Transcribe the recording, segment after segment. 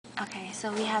Okay,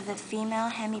 so we have the female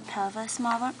Hemi-Pelvis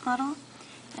model,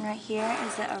 and right here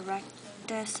is the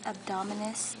erectus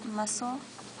abdominis muscle.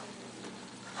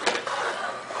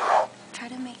 Try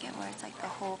to make it where it's like the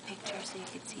whole picture so you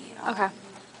can see it all. Okay.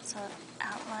 So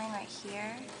outline right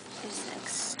here is the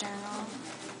external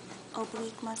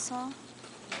oblique muscle.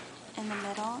 In the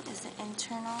middle is the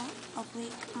internal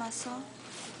oblique muscle.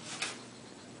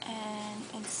 And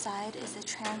inside is the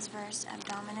transverse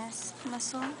abdominis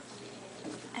muscle.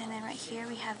 And then right here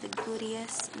we have the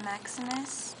gluteus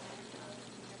maximus,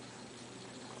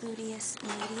 gluteus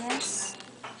medius.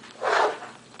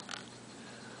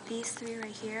 These three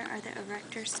right here are the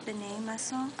erector spinae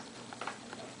muscle.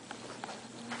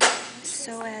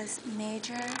 So as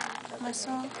major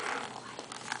muscle,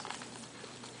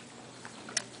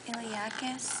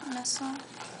 iliacus muscle.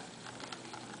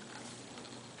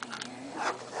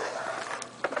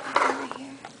 Right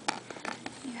here.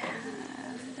 You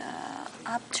have the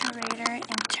obturator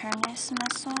internus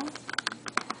muscle.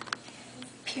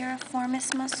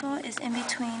 Piriformis muscle is in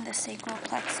between the sacral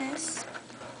plexus.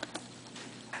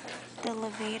 The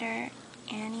levator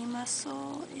ani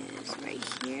muscle is right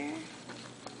here,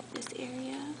 this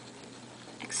area.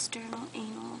 External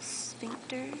anal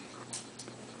sphincter.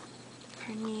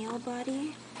 Hernial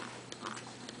body.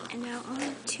 And now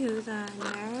on to the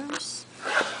nerves.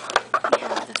 We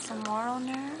have the femoral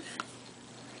nerve,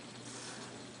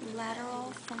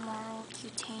 lateral femoral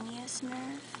cutaneous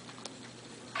nerve,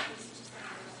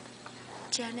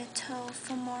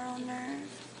 genitofemoral nerve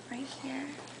right here.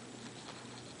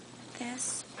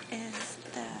 This is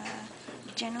the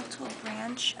genital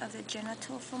branch of the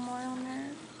genitofemoral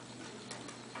nerve.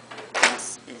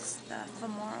 This is the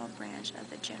femoral branch of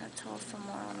the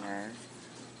genitofemoral nerve.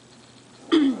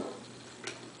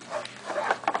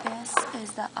 This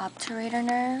is the obturator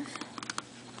nerve.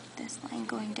 This line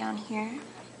going down here.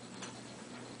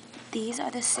 These are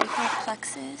the sacral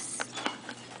plexus.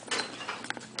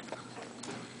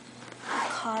 The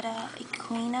cauda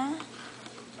equina.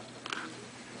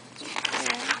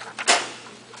 Here.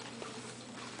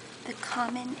 The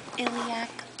common iliac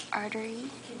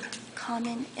artery.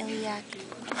 Common iliac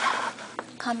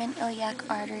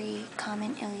artery.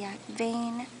 Common iliac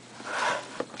vein.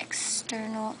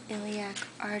 External iliac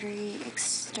artery,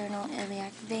 external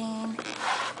iliac vein,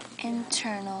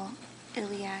 internal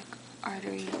iliac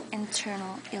artery,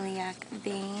 internal iliac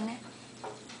vein,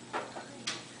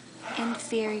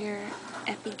 inferior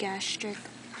epigastric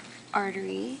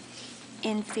artery,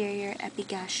 inferior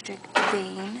epigastric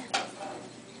vein,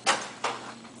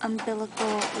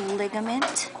 umbilical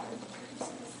ligament,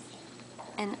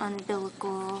 and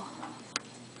umbilical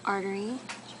artery.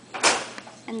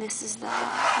 And this is the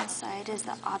inside is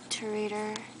the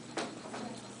obturator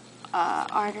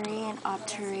artery and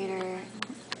obturator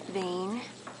vein.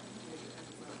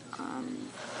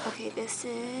 Okay, this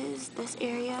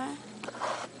area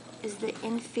is the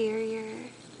inferior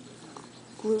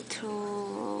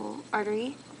gluteal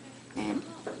artery and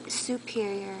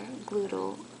superior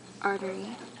gluteal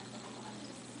artery.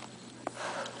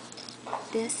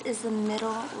 This is the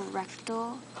middle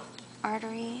rectal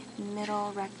artery,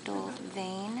 middle rectal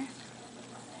vein.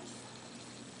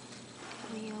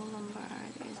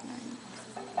 Leolumbar, there's none.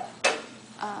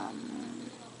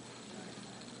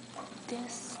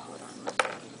 This, hold on.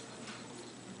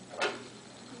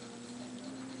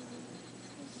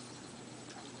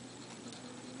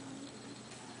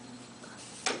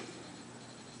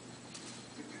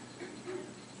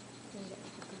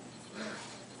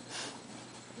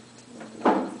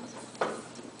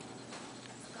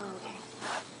 Okay.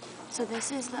 So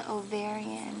this is the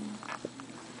ovarian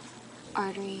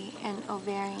artery and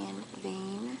ovarian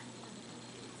vein.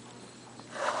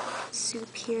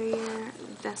 Superior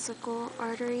vesical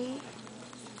artery,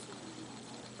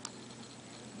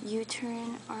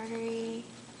 uterine artery,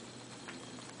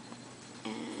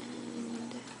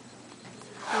 and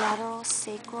lateral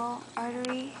sacral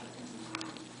artery.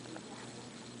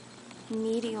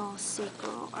 Medial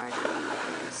sacral artery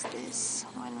is this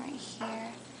one right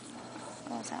here.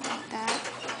 Goes out like that.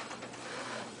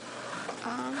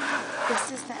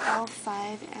 This is the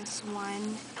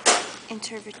L5S1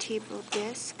 intervertebral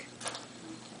disc.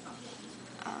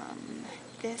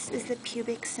 This is the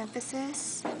pubic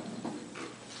symphysis,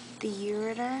 the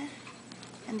ureter,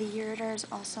 and the ureter is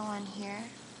also on here,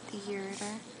 the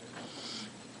ureter.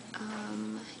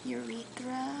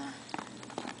 Urethra,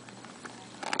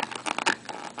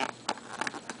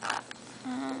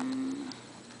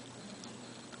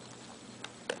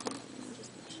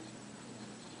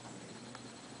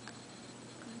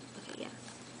 okay, yeah.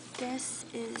 This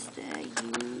is the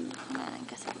hold on, I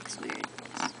guess it looks weird.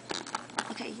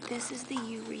 Okay, this is the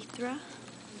urethra,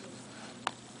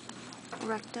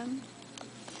 rectum,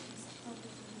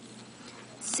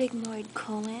 sigmoid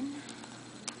colon,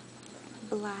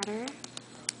 bladder,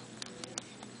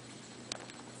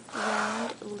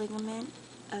 round ligament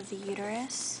of the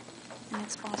uterus, and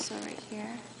it's also right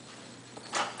here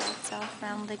by itself,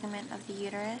 round ligament of the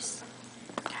uterus,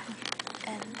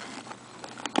 and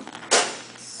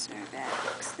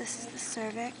cervix. This is the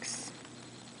cervix.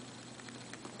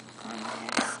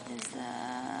 This is the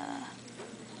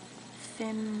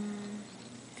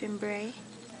fimbriae,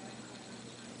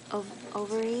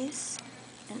 ovaries,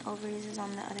 and ovaries is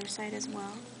on the other side as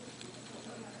well.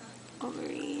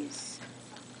 Ovaries.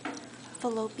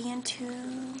 Fallopian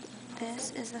tube.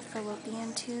 This is the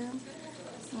fallopian tube.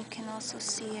 You can also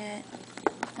see it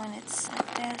when it's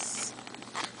like this.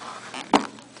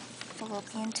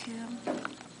 Fallopian tube.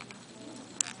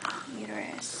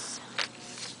 Uterus.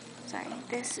 Sorry,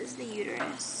 this is the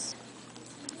uterus.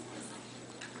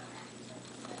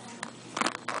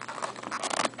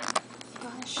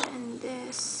 Gosh, and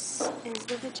this is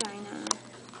the vagina.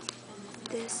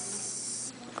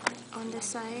 This on this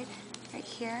side, right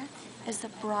here, is the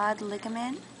broad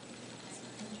ligament.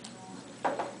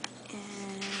 And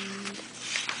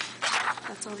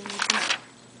that's all we need to know.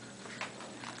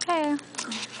 Okay.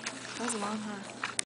 That was long, huh?